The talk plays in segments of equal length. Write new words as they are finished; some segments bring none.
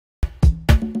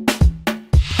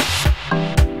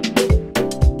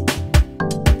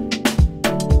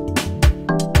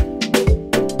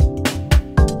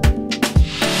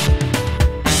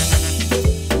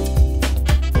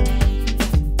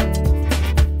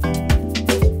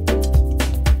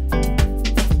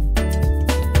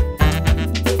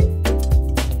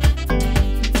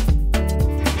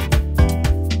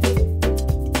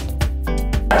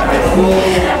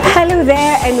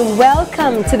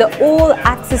to the All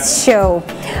Access Show.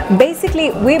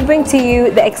 Basically, we bring to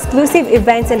you the exclusive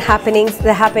events and happenings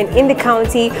that happen in the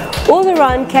county, all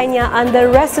around Kenya and the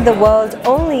rest of the world,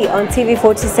 only on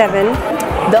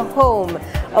TV47, the home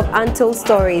of untold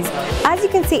stories. As you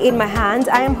can see in my hand,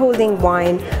 I am holding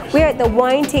wine. We are at the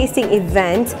wine tasting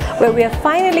event where we are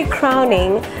finally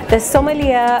crowning the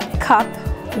Sommelier Cup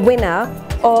winner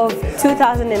of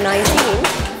 2019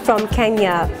 from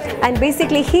Kenya. And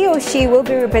basically he or she will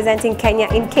be representing Kenya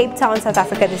in Cape Town, South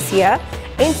Africa this year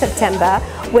in September,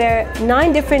 where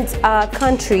 9 different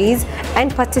countries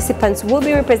and participants will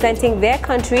be representing their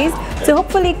countries to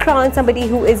hopefully crown somebody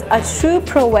who is a true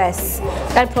prowess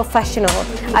and professional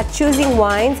at choosing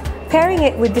wines, pairing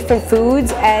it with different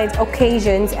foods and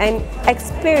occasions and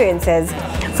experiences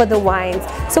for the wines.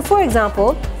 So for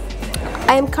example,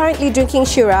 I am currently drinking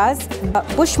Shiraz,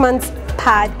 Bushman's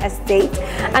Pad Estate,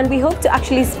 and we hope to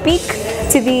actually speak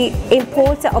to the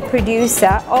importer or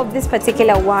producer of this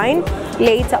particular wine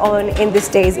later on in this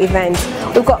day's event.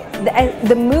 We've got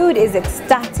the mood is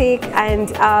ecstatic, and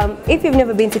if you've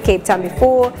never been to Cape Town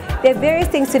before, there are various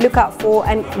things to look out for,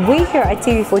 and we here at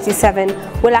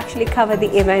TV47 will actually cover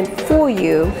the event for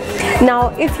you.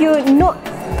 Now, if you're not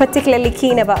particularly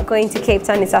keen about going to Cape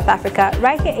Town in South Africa,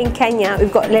 right here in Kenya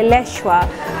we've got Leleshwa,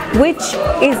 which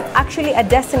is actually a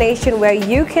destination where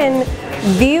you can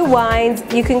view wines,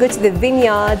 you can go to the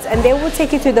vineyards, and they will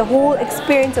take you through the whole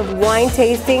experience of wine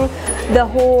tasting, the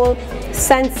whole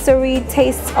sensory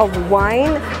taste of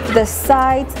wine, the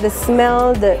sight, the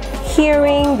smell, the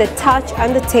hearing, the touch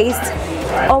and the taste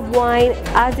of wine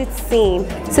as it's seen.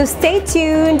 So stay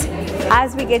tuned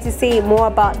as we get to see more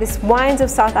about this Wines of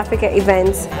South Africa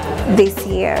event this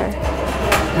year.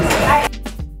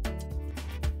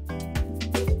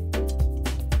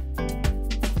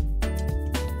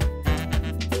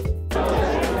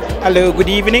 Hello, good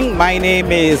evening. My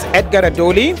name is Edgar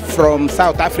Adoli from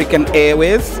South African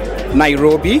Airways,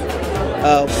 Nairobi.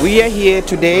 We are here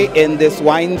today in this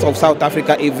Wines of South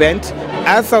Africa event.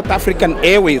 As South African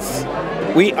Airways,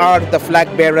 we are the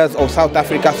flag bearers of South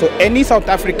Africa. So any South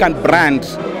African brand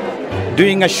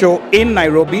doing a show in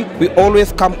Nairobi, we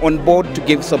always come on board to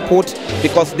give support,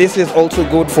 because this is also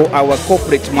good for our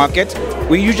corporate market.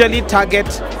 We usually target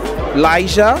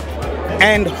leisure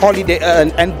and holiday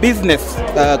and business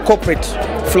corporate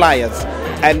flyers.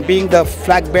 And being the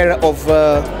flag bearer of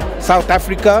South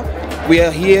Africa, we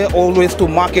are here always to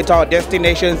market our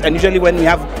destinations, and usually when we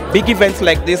have big events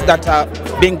like this that are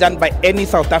being done by any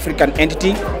South African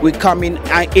entity, we come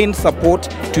in support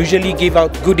to usually give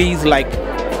out goodies like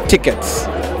tickets.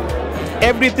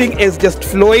 Everything is just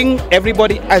flowing.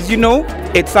 Everybody, as you know,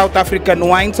 it's South African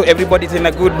wine, so everybody's in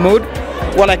a good mood.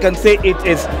 What I can say, it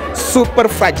is super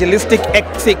fragilistic,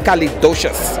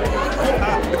 excalidocious.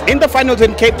 In the finals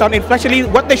in Cape Town, especially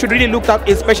what they should really look at,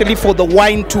 especially for the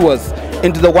wine tours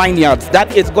into the vineyards,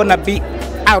 that is gonna be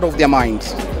out of their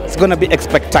minds. It's gonna be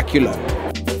spectacular.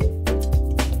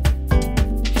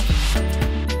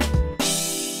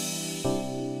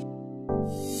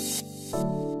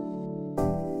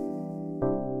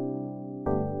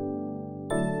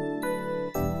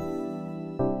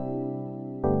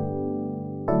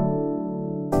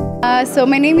 So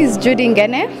my name is Judy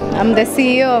Ngene. I'm the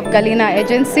CEO of Galina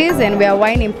Agencies, and we are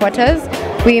wine importers.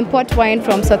 We import wine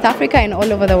from South Africa and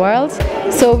all over the world.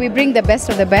 So we bring the best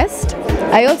of the best.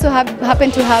 I also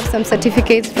happen to have some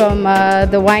certificates from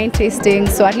the wine tasting,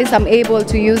 so at least I'm able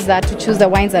to use that to choose the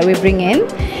wines that we bring in.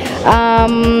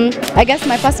 I guess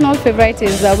my personal favorite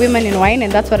is Women in Wine,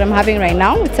 and that's what I'm having right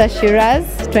now. It's a Shiraz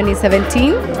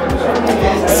 2017.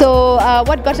 So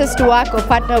what got us to work or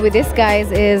partner with these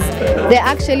guys is they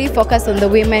actually focus on the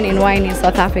women in wine in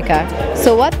South Africa.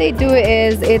 So what they do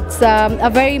is it's a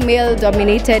very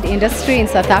male-dominated industry in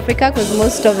South Africa, because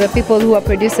most of the people who are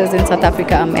producers in South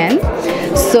Africa are men.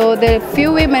 So the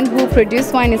few women who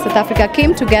produce wine in South Africa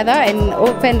came together and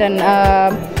opened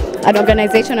an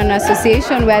organization, an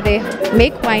association where they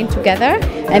make wine together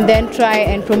and then try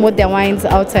and promote their wines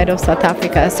outside of South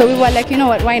Africa. So we were like, you know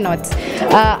what, why not?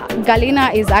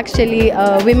 Galina is actually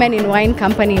a women in wine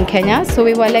company in Kenya. So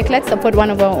we were like, let's support one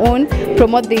of our own,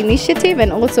 promote the initiative,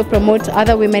 and also promote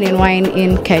other women in wine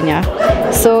in Kenya.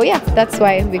 So yeah, that's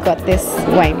why we got this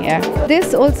wine here.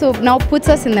 This also now puts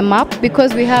us in the map,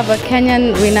 because we have a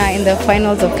Kenyan winner in the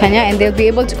finals of Kenya, and they'll be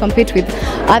able to compete with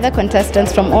other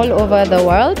contestants from all over the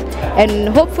world. And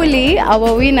hopefully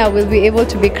our winner will be able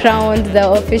to be crowned the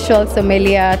official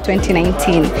Sommelier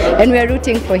 2019, and we are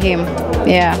rooting for him.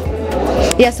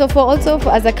 Yeah, so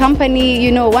as a company,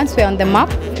 you know, once we're on the map,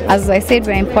 as I said,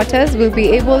 we're importers, we'll be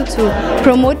able to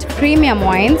promote premium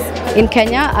wines in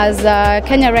Kenya, as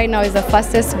Kenya right now is the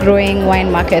fastest growing wine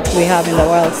market we have in the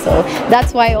world. So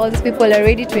that's why all these people are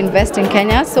ready to invest in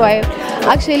Kenya. So I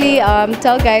actually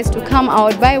tell guys to come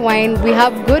out, buy wine. We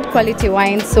have good quality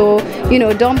wine, so you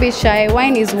know, don't be shy.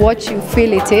 Wine is what you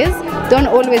feel it is. Don't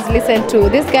always listen to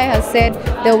this guy has said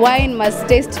the wine must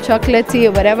taste chocolatey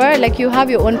or whatever. Like, you have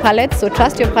your own palate, so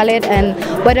trust your palate, and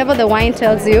whatever the wine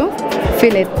tells you,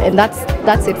 feel it, and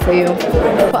that's it for you.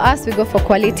 For us, we go for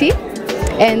quality.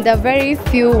 And there are very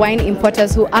few wine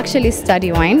importers who actually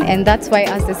study wine, and that's why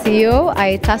as the CEO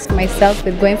I tasked myself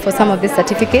with going for some of these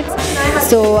certificates.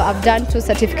 So I've done 2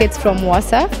 certificates from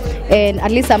WASA, and at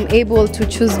least I'm able to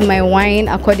choose my wine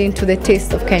according to the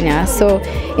taste of Kenya. So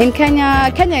in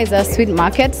Kenya is a sweet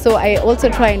market, so I also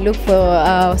try and look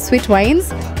for sweet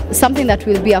wines, something that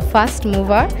will be a fast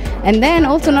mover, and then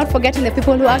also not forgetting the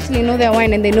people who actually know their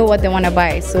wine and they know what they want to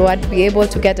buy. So I'd be able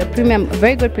to get a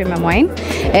very good premium wine,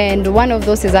 and one of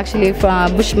those is actually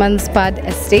from Bushman's Pad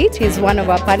Estate. He's one of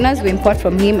our partners. We import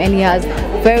from him, and he has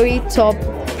very top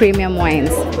premium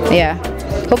wines. Yeah.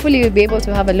 Hopefully you'll be able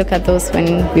to have a look at those when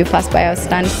you pass by our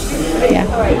stand.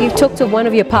 Yeah. You've talked to one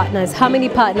of your partners. How many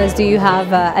partners do you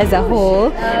have as a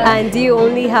whole? And do you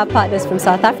only have partners from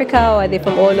South Africa, or are they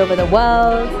from all over the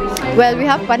world? Well, we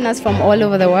have partners from all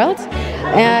over the world.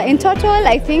 In total,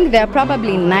 I think there are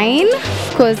probably 9,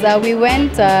 because we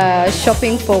went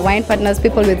shopping for wine partners,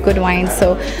 people with good wine.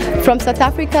 So from South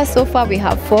Africa, so far we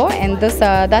have 4, and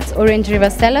that's Orange River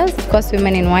Cellars, of course,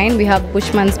 Women in Wine. We have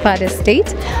Bushman's Pad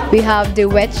Estate. We have the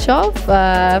Wet Shop.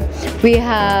 We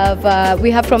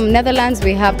have from Netherlands,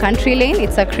 we have Country Lane.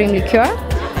 It's a cream liqueur.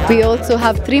 We also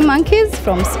have 3 Monkeys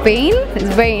from Spain.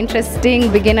 It's very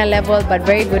interesting, beginner level, but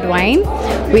very good wine.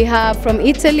 We have from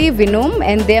Italy, Vinum,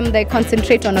 and they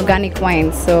concentrate on organic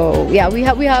wine. So yeah, we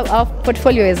have our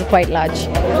portfolio is quite large.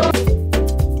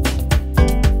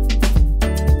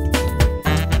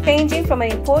 Changing from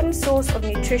an important source of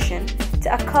nutrition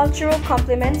to a cultural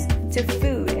complement to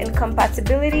food and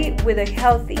compatibility with a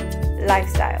healthy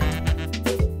lifestyle.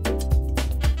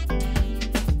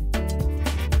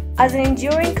 As an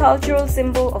enduring cultural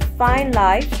symbol of fine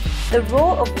life, the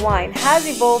role of wine has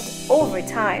evolved over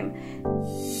time.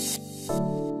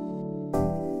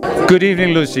 Good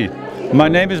evening, Lucy. My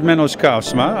name is Menno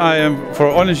Skaafsma. I am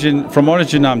from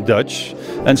origin I'm Dutch,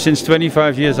 and since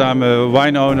 25 years I'm a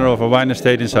wine owner of a wine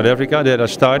estate in South Africa that I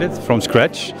started from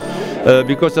scratch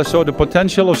because I saw the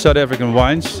potential of South African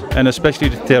wines, and especially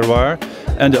the terroir,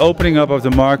 and the opening up of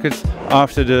the market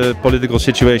after the political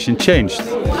situation changed.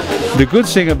 The good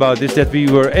thing about this is that we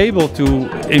were able to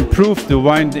improve the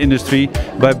wine industry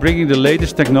by bringing the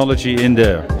latest technology in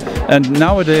there. And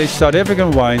nowadays South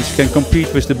African wines can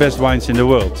compete with the best wines in the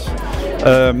world.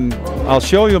 I'll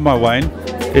show you my wine.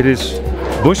 It is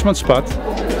Bushman's Pad.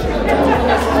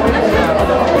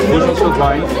 Bushman's Pad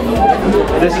wine.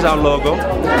 This is our logo.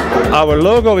 Our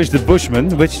logo is the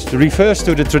Bushman, which refers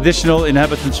to the traditional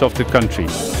inhabitants of the country,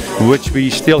 which we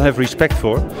still have respect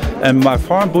for. And my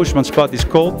farm Bushman's Pad is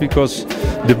called because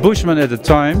the Bushmen at the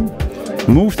time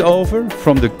moved over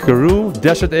from the Karoo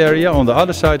desert area on the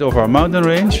other side of our mountain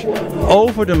range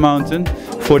over the mountain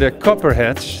for their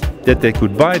copperheads that they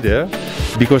could buy there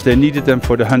because they needed them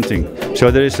for the hunting.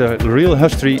 So there is a real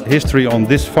history on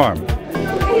this farm.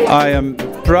 I am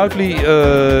proudly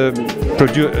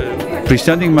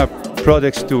presenting my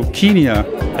products to Kenya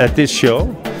at this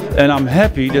show, and I'm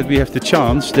happy that we have the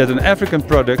chance that an African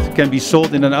product can be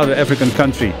sold in another African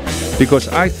country, because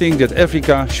I think that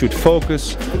Africa should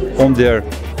focus on their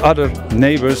other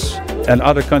neighbors and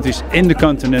other countries in the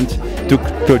continent to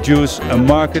produce a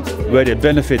market where they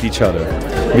benefit each other,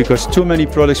 because too many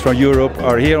products from Europe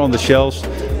are here on the shelves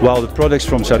while the products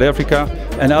from South Africa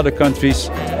and other countries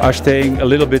are staying a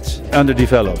little bit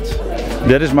underdeveloped.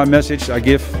 That is my message I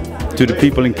give to the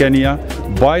people in Kenya.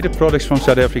 Buy the products from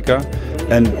South Africa,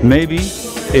 and maybe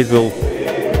it will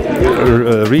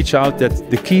reach out that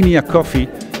the Kenya coffee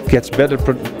gets better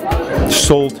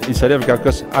sold in South Africa,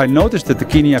 because I noticed that the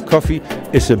Kenya coffee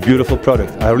is a beautiful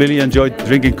product. I really enjoyed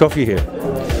drinking coffee here.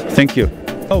 Thank you.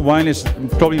 Wine is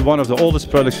probably one of the oldest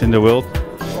products in the world,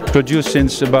 produced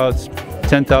since about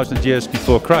 10,000 years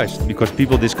before Christ, because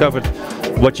people discovered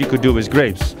what you could do with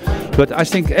grapes. But I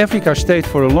think Africa stayed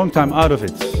for a long time out of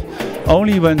it.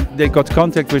 Only when they got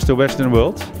contact with the Western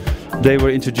world, they were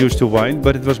introduced to wine,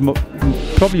 but it was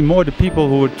probably more the people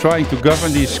who were trying to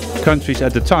govern these countries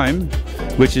at the time,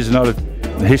 which is another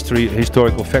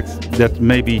historical fact that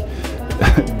maybe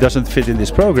doesn't fit in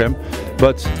this program,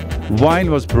 but wine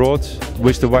was brought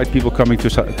with the white people coming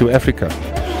to Africa.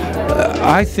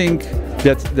 I think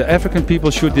that the African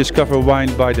people should discover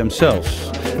wine by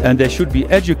themselves, and they should be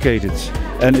educated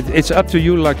And it's up to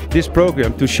you, like this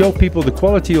program, to show people the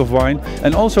quality of wine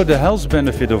and also the health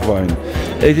benefit of wine.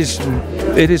 It is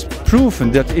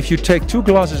proven that if you take 2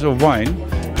 glasses of wine,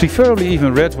 preferably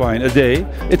even red wine, a day,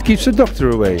 it keeps the doctor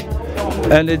away.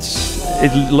 And it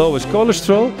lowers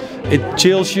cholesterol, it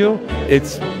chills you,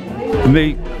 it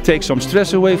may take some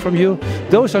stress away from you.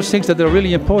 Those are things that are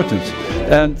really important.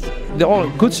 And the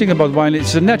good thing about wine is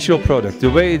it's a natural product.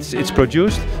 The way it's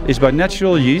produced is by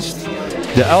natural yeast.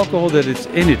 The alcohol that is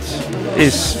in it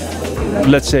is,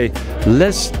 let's say,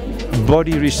 less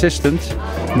body resistant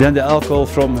than the alcohol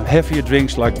from heavier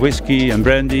drinks like whiskey and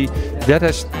brandy.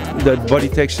 The body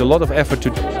takes a lot of effort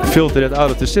to filter that out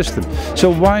of the system. So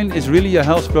wine is really a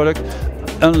health product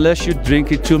unless you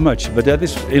drink it too much. But that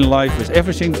is in life with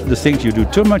everything. The things you do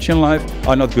too much in life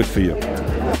are not good for you.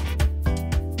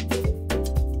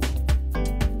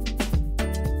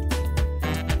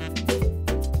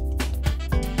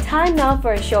 Time now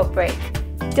for a short break.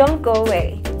 Don't go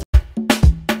away.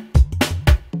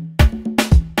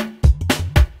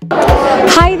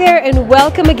 Hi there and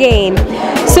welcome again.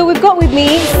 So we've got with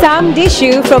me Sam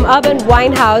Ndishu from Urban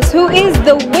Wine House, who is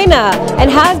the winner and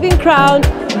has been crowned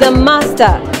the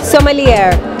Master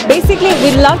Sommelier. Basically,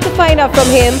 we'd love to find out from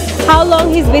him how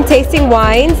long he's been tasting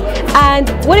wines and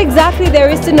what exactly there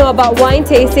is to know about wine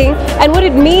tasting and what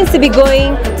it means to be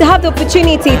going to have the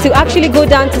opportunity to actually go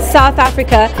down to South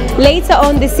Africa later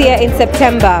on this year in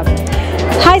September.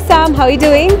 Hi Sam, how are you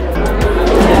doing?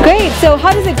 Great, so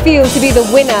how does it feel to be the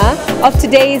winner of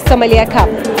today's Sommelier Cup?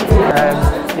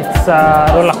 It's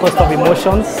a roller coaster of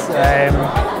emotions.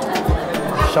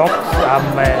 Shocked,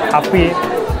 I'm happy,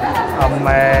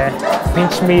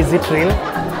 pinch me, is it real?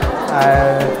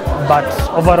 But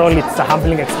overall it's a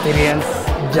humbling experience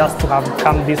just to have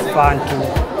come this far and to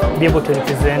be able to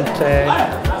represent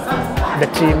the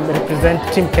team, represent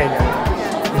Team Kenya.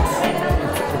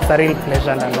 It's a real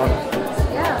pleasure and an honor.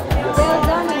 Yeah, yes. Well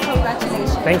done and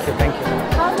congratulations. Thank you, thank you.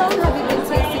 How long have you been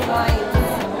tasting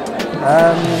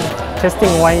wines?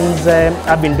 Tasting wines,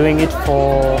 I've been doing it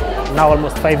for now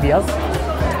almost 5 years.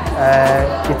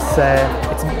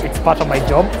 It's part of my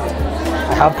job.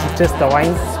 I have to taste the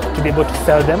wines to be able to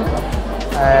sell them,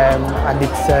 and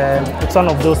it's one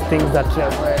of those things that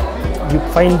you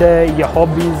find your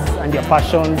hobbies and your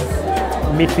passions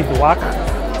meet with work,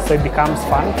 so it becomes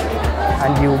fun,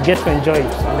 and you get to enjoy it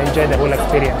and enjoy the whole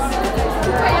experience.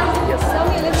 Yes. Tell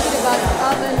me a little bit about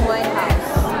Urban Wine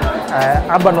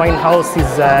House. Urban Wine House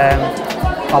is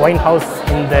a wine house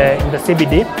in the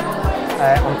CBD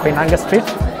on Koinange Street,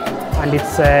 and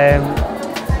it's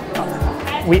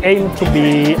we aim to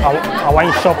be a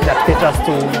wine shop that caters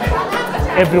to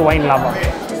every wine lover.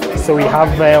 So we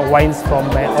have wines from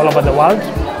all over the world.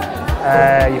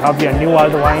 You have your new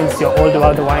world wines, your old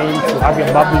world wines, you have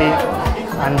your bubbly,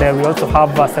 and we also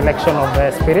have a selection of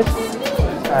spirits.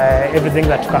 Everything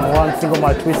that you can want, single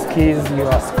malt whiskies,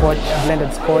 your scotch,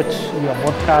 blended scotch, your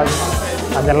vodkas,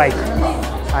 and the like.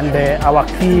 And our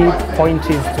key point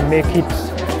is to make it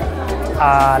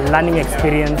a learning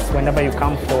experience whenever you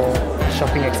come for a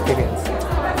shopping experience.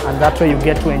 And that way you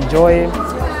get to enjoy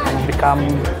and become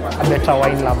a better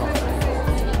wine lover.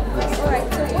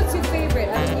 Alright, so what's your favorite?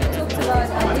 I mean, you talked about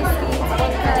whiskeys,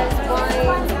 vodkas,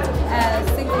 wines,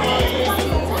 single malt whiskeys.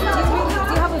 Do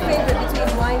you have a favorite between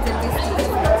wines and whiskeys?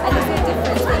 And is there a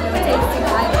difference when you're tasting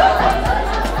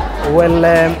either? Well,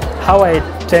 how I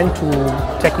tend to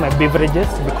take my beverages,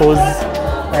 because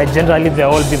generally they're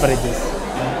all beverages.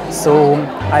 So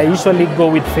I usually go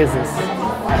with phases.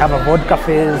 I have a vodka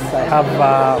phase, I have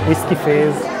a whiskey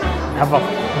phase, I have a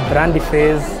brandy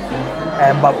phase.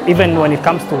 But even when it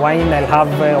comes to wine, I'll have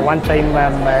one time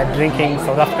I'm drinking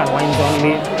South African wines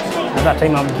only, another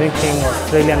time I'm drinking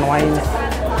Australian wines.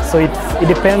 So it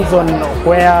depends on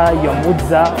where your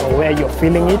moods are or where you're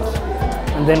feeling it.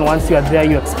 And then once you are there,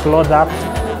 you explore that.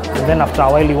 And then after a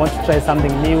while, you want to try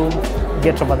something new,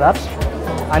 get over that.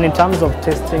 And in terms of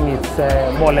tasting, it's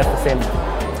more or less the same,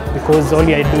 because all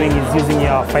you're doing is using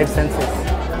your 5 senses.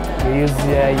 You use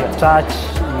your touch,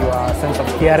 your sense of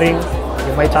hearing.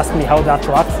 You might ask me how that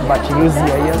works, but you use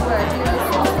your ears.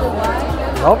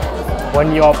 Nope.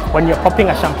 When you're popping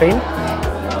a champagne,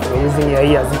 you're using your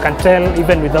ears. You can tell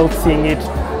even without seeing it,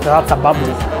 that's a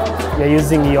bubbly. You're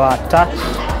using your touch,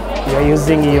 you're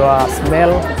using your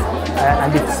smell,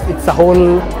 and it's a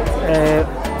whole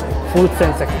full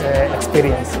sense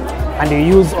experience. And you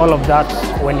use all of that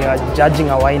when you're judging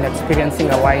a wine, experiencing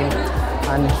a wine,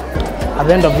 and at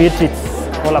the end of it, it's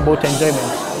all about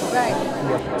enjoyment.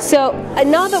 So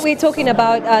now that we're talking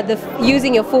about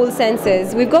using your full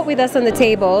senses, we've got with us on the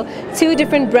table 2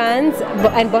 different brands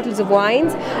and bottles of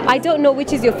wines. I don't know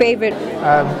which is your favorite.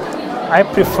 I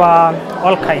prefer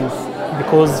all kinds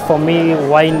because for me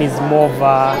wine is more of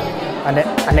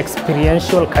an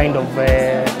experiential kind of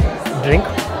drink.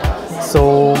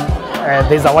 So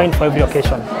there's a wine for every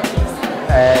occasion.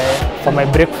 For my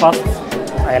breakfast,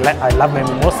 I love my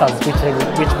mimosas, which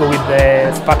go with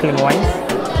the sparkling wines.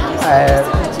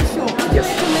 Yes.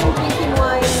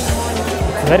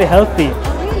 It's very healthy.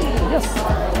 Yes.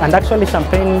 And actually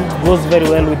champagne goes very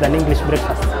well with an English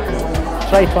breakfast.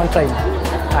 Try it one time.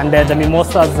 And the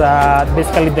mimosas are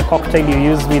basically the cocktail you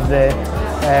use with the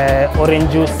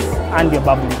orange juice and your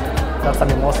bubbly. That's a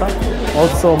mimosa.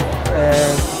 Also,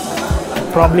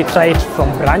 probably try it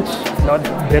from brunch, not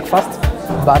breakfast,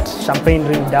 but champagne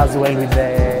really does well with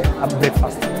the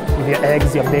breakfast, with your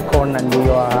eggs, your bacon, and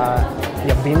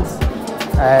your beans.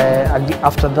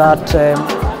 After that,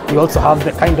 you also have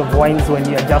the kind of wines when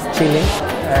you're just chilling,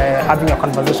 having a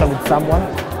conversation with someone.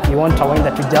 You want a wine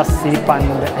that you just sip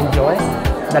and enjoy,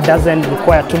 that doesn't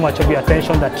require too much of your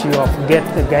attention, that you forget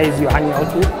the guys you're hanging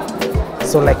out with.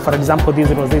 So like for example, this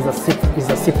rosé is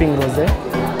a sipping rosé.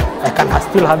 I can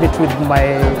still have it with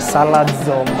my salads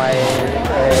or my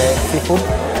seafood,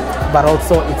 but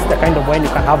also it's the kind of wine you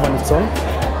can have on its own.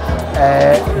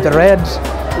 The red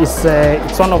is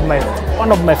it's one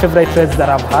of my favorite reds that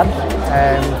I've had,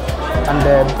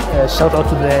 and shout out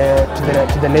to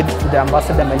the lady, to the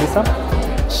ambassador Melissa.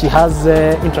 She has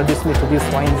introduced me to these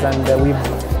wines, and we've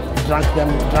drank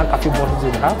a few bottles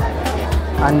with her.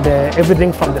 And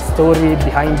everything from the story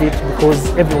behind it,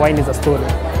 because every wine is a story.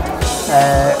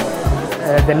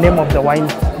 The name of the wine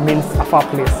means a far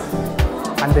place,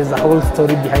 and there's a whole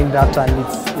story behind that, and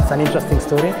it's an interesting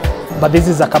story. But this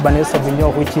is a Cabernet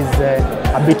Sauvignon, which is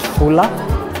a bit fuller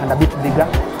and a bit bigger.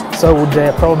 So I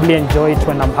would probably enjoy it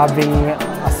when I'm having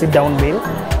a sit-down meal,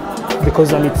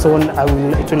 because on its own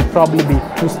it will probably be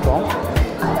too strong.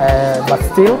 But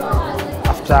still,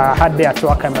 after a hard day at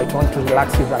work, I might want to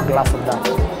relax with a glass of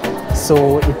that.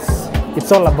 So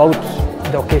it's all about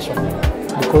the occasion,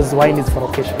 because wine is for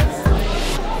occasions.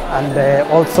 And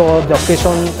also the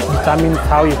occasion determines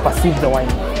how you perceive the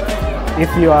wine. If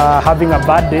you are having a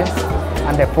bad day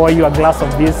and I pour you a glass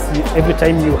of this, every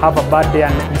time you have a bad day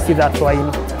and you see that wine,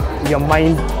 your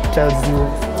mind tells you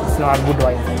it's not a good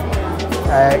wine.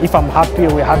 If I'm happy,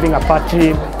 we're having a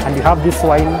party and you have this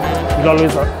wine, you'll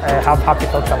always have happy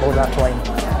thoughts about that wine.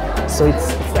 So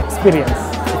it's experience,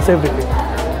 it's everything.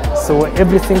 So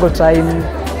every single time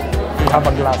you have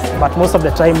a glass, but most of the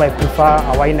time I prefer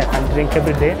a wine I can drink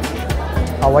every day,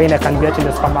 a wine I can get in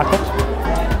the supermarket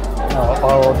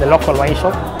or the local wine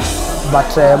shop.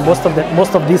 But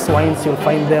most of these wines, you'll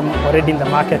find them already in the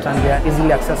market and they are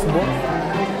easily accessible.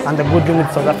 And the good thing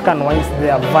with South African wines, they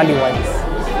are value wines.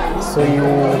 So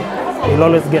you'll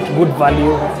always get good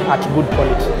value at good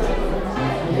quality.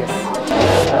 Yes.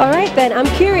 All right then, I'm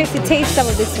curious to taste some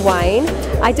of this wine.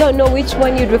 I don't know which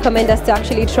one you'd recommend us to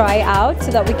actually try out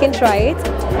so that we can try it.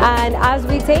 And as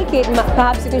we take it,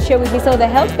 perhaps you can share with me some of the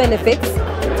health benefits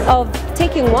of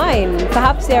taking wine.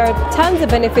 Perhaps there are tons of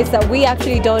benefits that we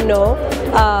actually don't know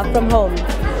from home.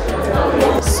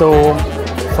 So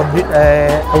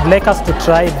I would like us to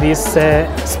try this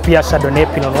Spear Chardonnay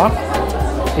Pinot Noir.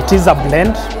 It is a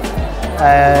blend.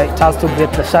 It has two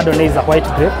grapes. The Chardonnay is a white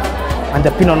grape and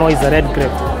the Pinot Noir is a red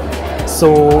grape.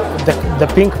 So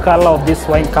the pink color of this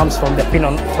wine comes from the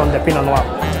Pinot Noir.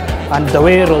 And the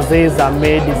way rosés are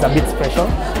made is a bit special.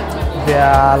 They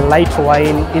are light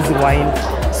wine, easy wine.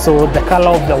 So the color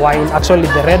of the wine, actually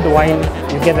the red wine,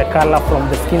 you get the color from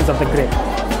the skins of the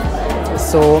grape.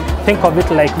 So think of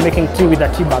it like making tea with a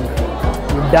tea bag.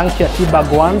 You dunk your tea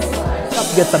bag once,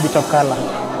 it gets a bit of color.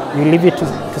 You leave it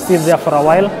to sit there for a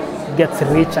while, it gets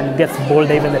rich and it gets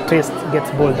bolder, even the taste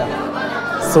gets bolder.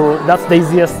 So that's the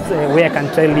easiest way I can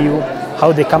tell you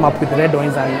how they come up with red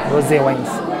wines and rosé wines.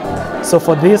 So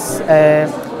for this,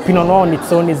 Pinot Noir on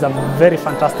its own is a very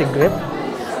fantastic grape.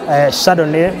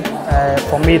 Chardonnay,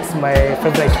 for me it's my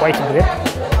favorite white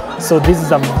grape. So this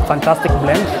is a fantastic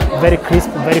blend, very crisp,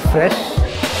 very fresh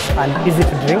and easy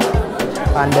to drink.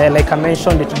 And like I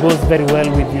mentioned, it goes very well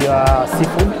with your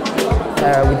seafood,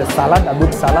 with a salad, a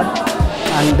good salad.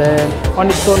 And on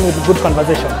its own with good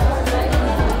conversation,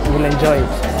 you will enjoy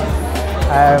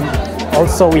it.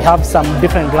 Also we have some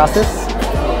different glasses.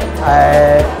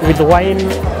 With wine,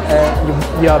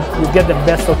 you get the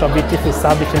best out of it if you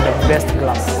serve it in the best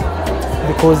glass,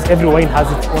 because every wine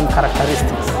has its own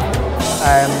characteristics.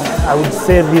 I would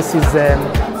say this is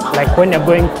like when you're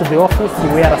going to the office, you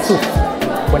wear a suit.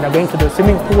 When you're going to the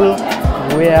swimming pool,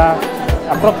 you wear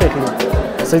appropriately.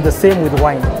 So it's the same with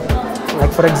wine.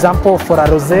 Like for example, for a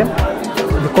rosé,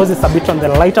 because it's a bit on the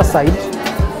lighter side,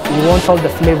 you want all the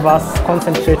flavors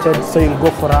concentrated, so you'll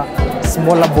go for a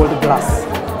smaller bowled glass.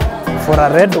 For a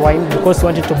red wine, because you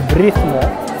want it to breathe more,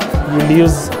 you'll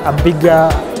use a bigger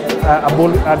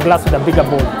a glass with a bigger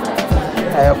bowl.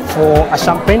 For a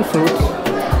champagne flute,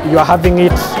 you are having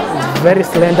it very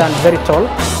slender and very tall.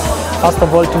 First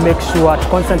of all, to make sure to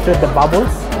concentrate the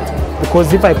bubbles,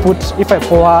 because if I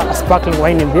pour a sparkling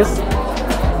wine in this,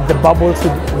 the bubbles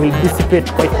will dissipate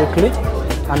quite quickly,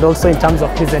 and also in terms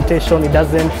of presentation, you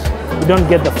don't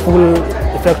get the full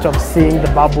effect of seeing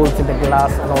the bubbles in the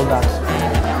glass and all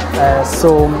that.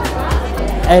 So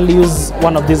I'll use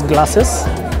one of these glasses.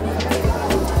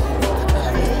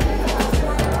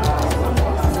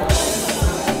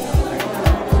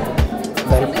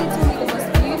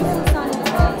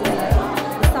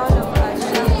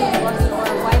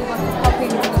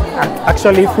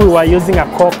 Actually, if we were using a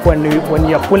cork, when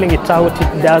you're pulling it out,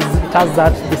 it has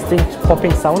that distinct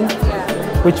popping sound,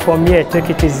 which for me I take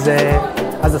it is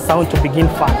as a sound to begin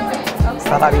fun,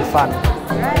 starting fun.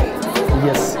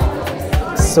 Yes.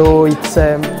 So it's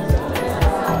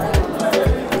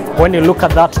when you look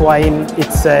at that wine,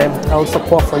 it's I also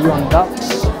pour for you on that.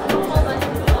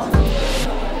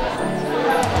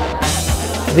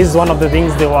 This is one of the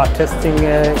things they were testing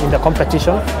in the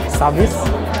competition, service,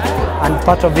 and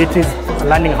part of it is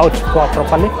learning how to pour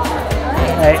properly.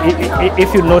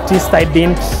 If you noticed, I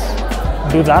didn't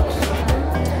do that.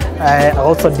 I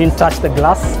also didn't touch the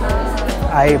glass.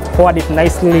 I poured it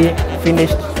nicely,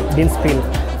 finished, didn't spill.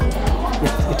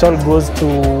 It all goes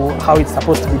to how it's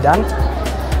supposed to be done,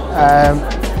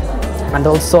 and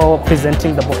also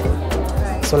presenting the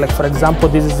bottle. So, like for example,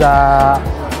 this is a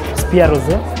Spear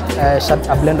Rosé,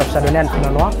 a blend of Chardonnay and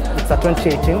Pinot Noir. It's a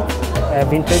 2018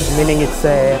 vintage, meaning it's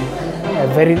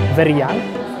very, very young,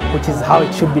 which is how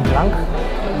it should be drunk.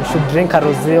 You should drink a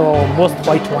rosé or most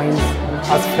white wines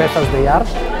as fresh as they are.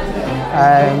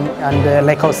 And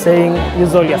like I was saying,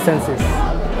 use all your senses.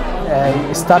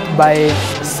 You start by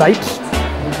sight.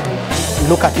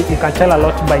 Look at it. You can tell a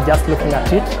lot by just looking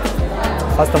at it.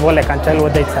 First of all, I can tell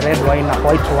whether it's a red wine, a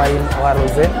white wine, or a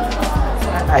rosé.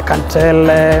 I can tell,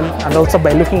 and also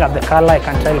by looking at the color, I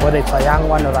can tell whether it's a young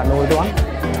one or an old one.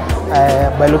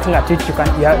 By looking at it,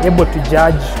 you are able to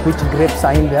judge which grapes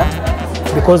are in there,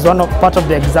 because part of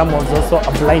the exam was also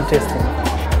a blind tasting,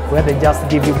 where they just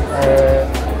give you,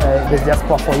 they just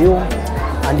pour for you,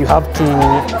 and you have to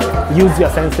use your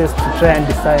senses to try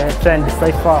and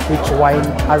decipher which wine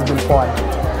has been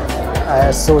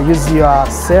poured. So use your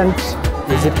scent.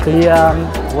 Is it clear?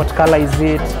 What color is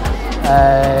it?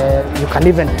 You can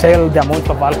even tell the amount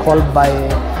of alcohol by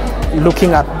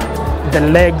looking at the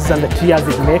legs and the tears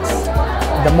it makes.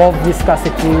 The more viscous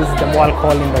it is, the more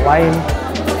alcohol in the wine.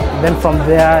 Then from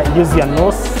there, use your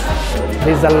nose.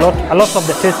 There's a lot of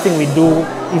the tasting we do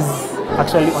is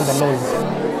actually on the nose.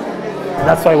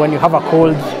 That's why when you have a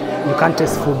cold, you can't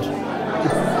taste food.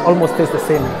 It almost tastes the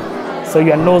same. So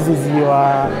your nose is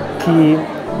your key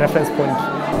reference point.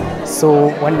 So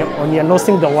when you're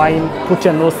nosing the wine, put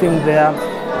your nose in there.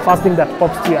 First thing that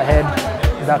pops to your head,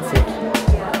 that's it.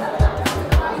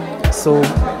 So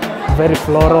very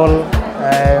floral,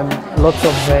 lots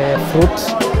of fruit.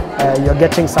 You're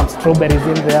getting some strawberries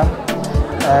in there.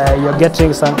 You're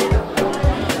getting some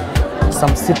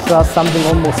citrus, something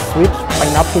almost sweet,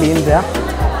 pineapple in there.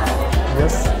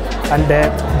 Yes. And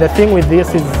the thing with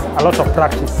this is a lot of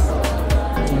practice.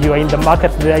 You are in the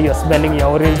market there, you're smelling your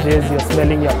oranges, you're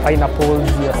smelling your pineapples,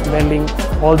 you're smelling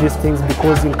all these things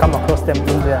because you'll come across them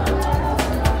in there.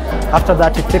 After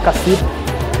that, you take a sip,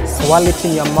 swallow it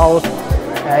in your mouth.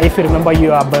 If you remember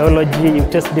your biology, you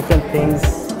taste different things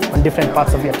on different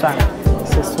parts of your tongue.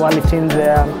 So swallow it in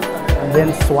there and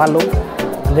then swallow,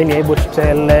 and then you're able to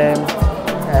tell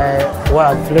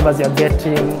what flavors you're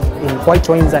getting. In white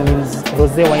wines and in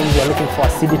rosé wines, you're looking for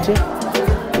acidity,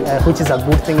 which is a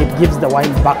good thing. It gives the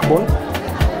wine backbone.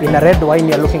 In a red wine,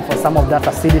 you're looking for some of that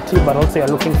acidity, but also you're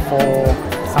looking for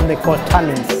something called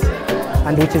tannins,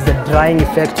 and which is the drying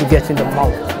effect you get in the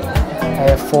mouth.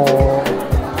 For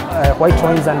white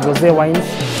wines and rosé wines,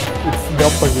 it's the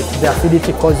opposite. The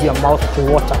acidity causes your mouth to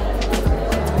water.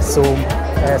 So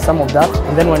some of that,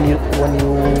 and then when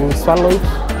you swallow it,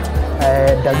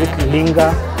 does it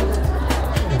linger?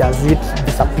 Does it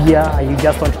disappear? And you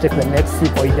just want to take the next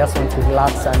sip, or you just want to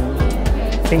relax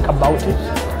and think about it?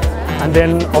 And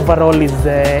then overall is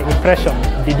the impression.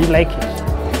 Did you like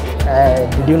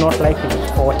it? Did you not like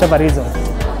it? For whatever reason.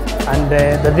 And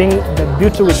the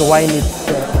beauty with wine is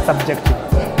it's subjective.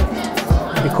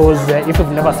 Because if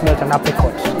you've never smelled an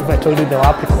apricot, if I told you there were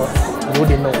apricots, you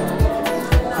wouldn't know.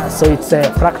 So it's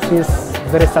a practice,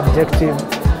 very subjective.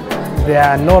 There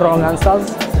are no wrong answers,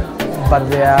 but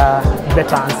there are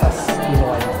better answers in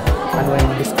wine and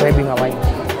when describing a wine.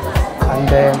 and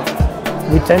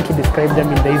we tend to describe them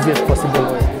in the easiest possible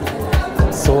way.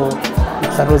 So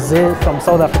it's a rosé from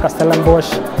South Africa,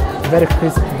 Stellenbosch, very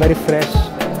crisp, very fresh,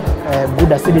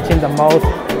 good acidity in the mouth,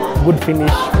 good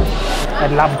finish.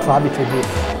 I'd love to have it with this.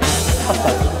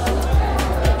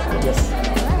 Yes.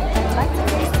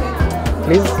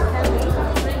 Please.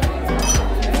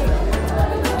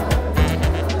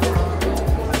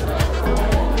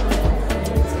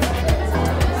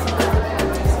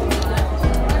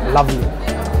 Lovely,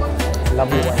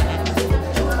 lovely wine.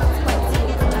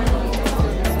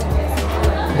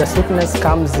 The sweetness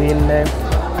comes in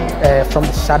from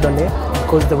the Chardonnay,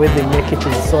 because the way they make it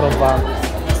is sort of a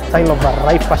style of a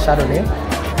riper Chardonnay.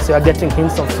 So you're getting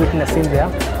hints of sweetness in there,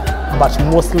 but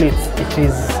mostly it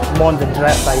is more on the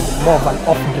dry side, more of an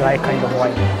off-dry kind of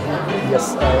wine.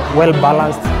 Yes, well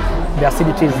balanced. The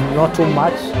acidity is not too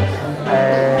much.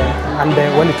 And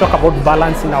when you talk about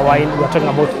balance in a wine, we are talking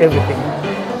about everything.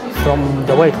 From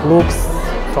the way it looks,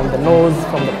 from the nose,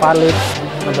 from the palate,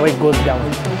 and the way it goes down.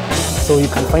 So you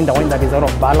can find a wine that is out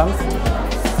of balance.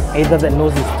 Either the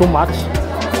nose is too much,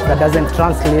 that doesn't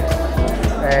translate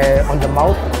on the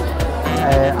mouth,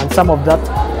 and some of that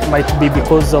might be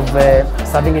because of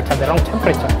serving it at the wrong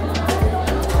temperature.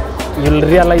 You'll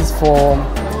realize for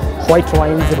white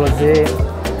wines, rosé,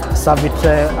 serve it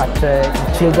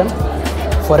chill them.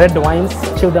 For red wines,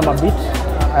 chill them a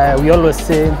bit. We always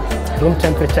say room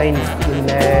temperature in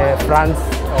France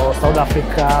or South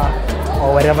Africa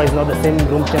or wherever is not the same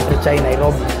room temperature in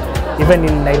Nairobi. Even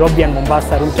in Nairobi and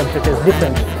Mombasa, room temperature is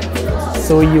different.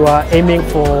 So you are aiming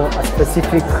for a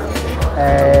specific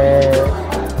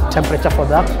temperature for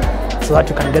that, so that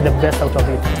you can get the best out of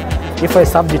it. If I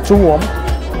serve it too warm,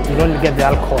 you don't get the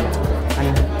alcohol,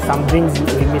 and some things you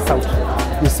will miss out.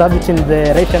 You serve it in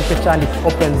the right temperature and it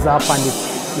opens up and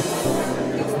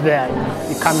it's there.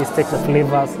 You can't mistake the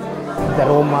flavors, the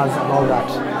aromas and all that.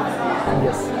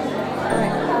 Yes.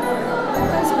 Alright.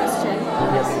 First question.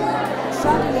 Yes.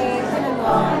 Chardonnay, Pinot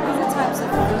Noir, these are types of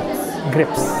fruits.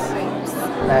 Grapes.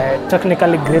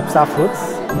 Technically grapes are fruits,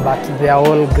 but they are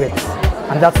all grapes.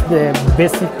 And that's the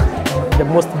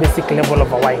most basic level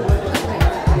of a wine.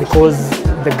 Because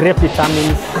the grape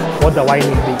determines what the wine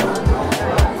will be.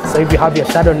 So if you have your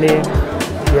Chardonnay,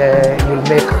 you'll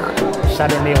make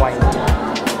Chardonnay wine.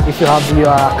 If you have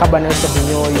your Cabernet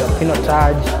Sauvignon, your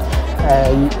Pinotage,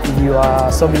 your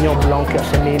Sauvignon Blanc, your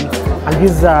Chenin, and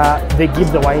these they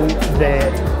give the wine the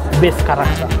base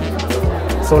character.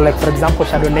 So, like for example,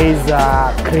 Chardonnays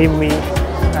are creamy,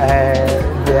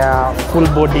 they are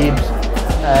full-bodied,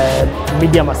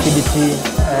 medium acidity,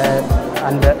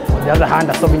 and on the other hand,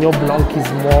 a Sauvignon Blanc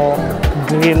is more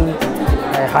green,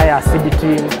 higher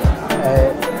acidity,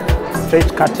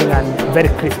 straight cutting, and very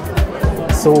crisp.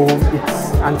 So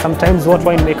and sometimes what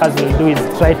winemakers will do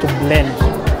is try to blend.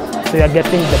 So you are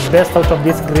getting the best out of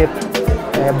this grape,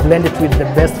 blend it with the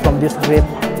best from this grape,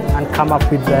 and come up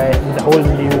with the whole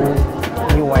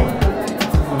new wine.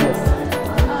 Yes.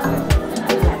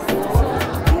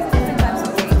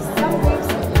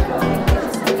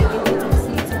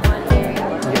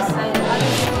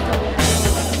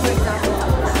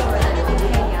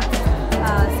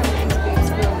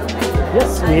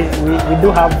 Yes, we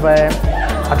do have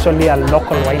actually a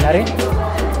local winery,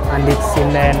 and it's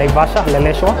in Naivasha,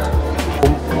 Leleshwa.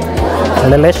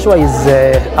 Leleshwa is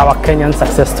our Kenyan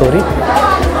success story,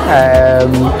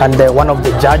 and one of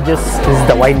the judges is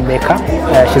the winemaker.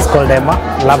 She's called Emma,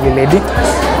 lovely lady,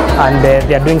 and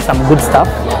they are doing some good stuff.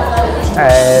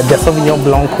 The Sauvignon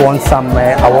Blanc won some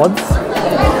awards,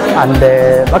 and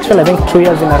actually I think 2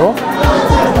 years in a row,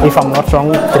 if I'm not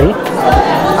wrong, 3,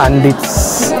 and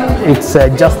it's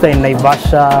just in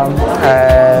Naivasha,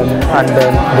 and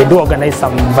they do organize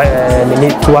some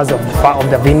mini tours of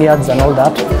the vineyards and all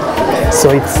that. So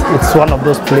it's one of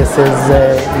those places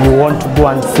you want to go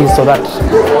and see, so that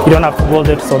you don't have to go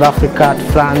there to South Africa,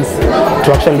 to France,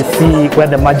 to actually see where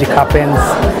the magic happens.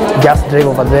 Just drive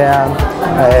over there,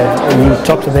 you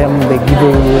talk to them, they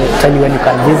tell you when you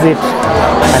can visit,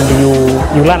 and you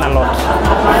learn a lot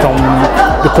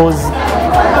because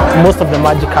most of the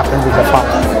magic happens in the farm.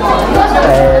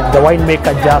 The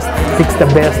winemaker just picks the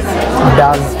best,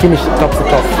 finish it, tops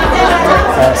it off.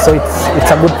 So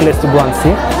it's a good place to go and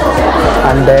see.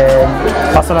 And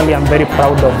personally, I'm very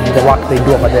proud of the work they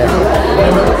do over there.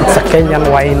 It's a Kenyan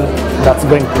wine that's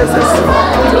going places,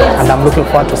 and I'm looking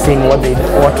forward to seeing what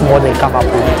more they come up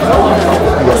with.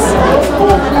 Yes.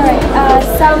 Alright,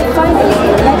 Sam, finally,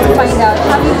 I'd like to find out,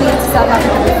 have you been to South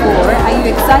Africa before? Are you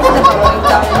excited about going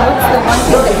down? What's the one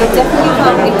thing that you definitely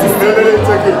can't wait to see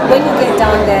when you get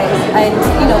down there? And,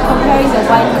 comparing the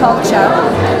wine culture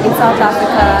in South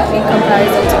Africa in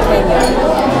comparison to Kenya?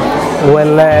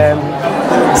 Well,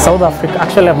 South Africa,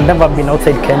 actually I've never been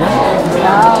outside Kenya.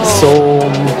 So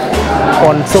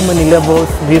on so many levels,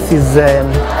 this is,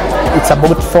 it's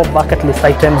about 4 bucket list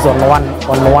items on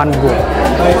one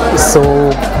go. So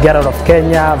get out of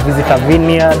Kenya, visit a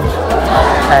vineyard,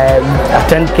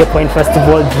 attend Cape Point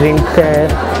Festival, drink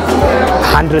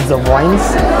hundreds of wines,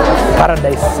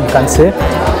 paradise you can say.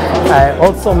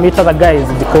 Also meet other guys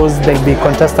because there'll be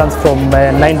contestants from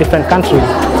 9 different countries.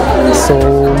 So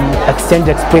exchange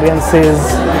experiences,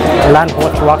 learn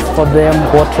what works for them,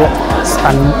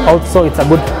 and also it's a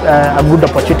good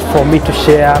opportunity for me to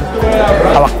share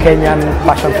our Kenyan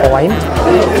passion for wine.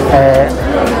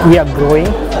 We are growing.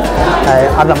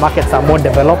 Other markets are more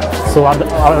developed, so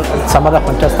some other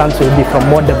contestants will be from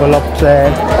more developed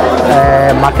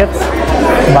markets,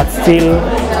 but still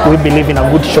we believe in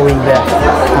a good showing there.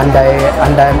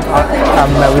 And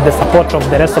I'm with the support of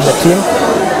the rest of the team.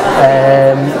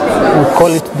 We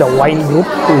call it the wine group.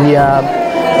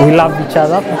 We love each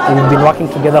other. We've been working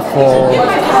together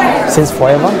since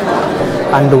forever,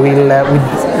 and with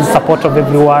the support of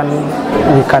everyone,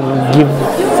 we can give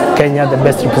Kenya the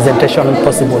best representation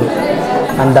possible.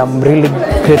 And I'm really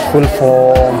grateful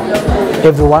for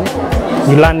everyone.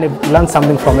 You learn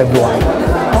something from everyone.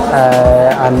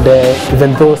 And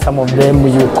even though some of them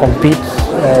you compete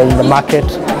in the market,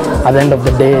 at the end of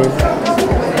the day,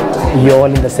 you're all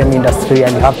in the same industry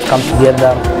and you have to come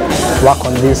together, work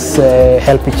on this,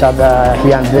 help each other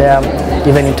here and there,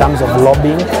 even in terms of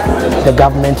lobbying the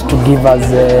government to give us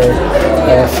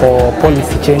for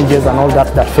policy changes and all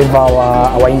that favor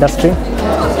our industry.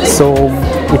 So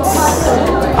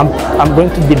I'm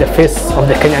going to be the face of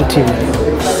the Kenyan team,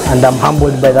 and I'm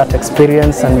humbled by that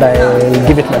experience, and I will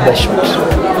give it my best shot.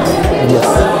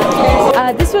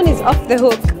 Yes. This one is off the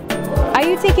hook. Are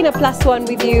you taking a +1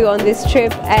 with you on this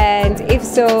trip? And if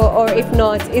so, or if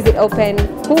not, is it open?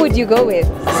 Who would you go with?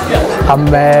 I'm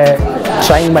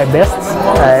trying my best.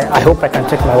 I hope I can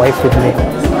take my wife with me.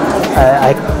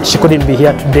 She couldn't be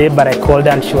here today, but I called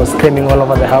her and she was screaming all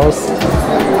over the house.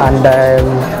 And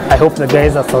I hope the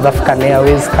guys at South African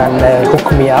Airways can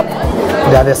hook me up.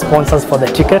 They are the sponsors for the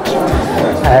ticket.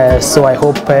 So I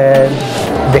hope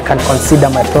they can consider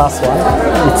my +1.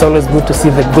 It's always good to see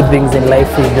the good things in life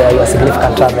with your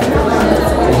significant other.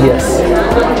 Yes.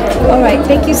 All right,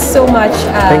 thank you so much,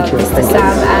 Mr.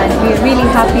 Sam, and we're really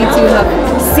happy to have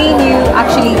seen you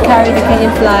actually carry the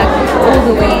Kenyan flag all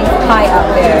the way high up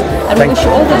there. And we wish you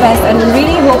all the best, and we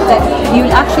really hope that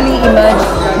you'll actually emerge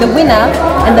the winner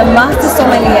and the master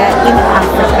sommelier in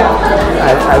Africa.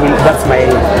 I will. That's my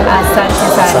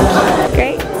Asante.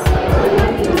 Great.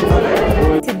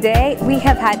 Today we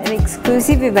have had an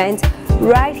exclusive event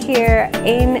right here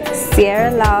in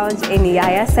Sierra Lounge in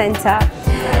Yaya Center.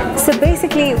 So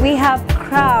basically we have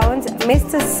crowned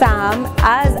Mr. Sam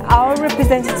as our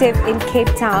representative in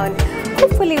Cape Town.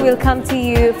 Hopefully we'll come to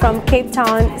you from Cape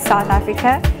Town, South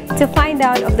Africa, to find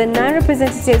out of the 9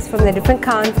 representatives from the different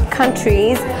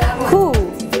countries who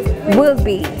will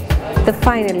be the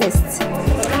finalists.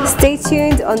 Stay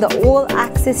tuned on the All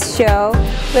Access show,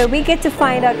 where we get to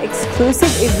find out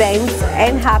exclusive events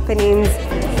and happenings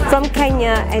from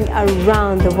Kenya and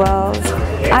around the world.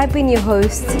 I've been your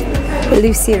host,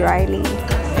 Lucy Riley.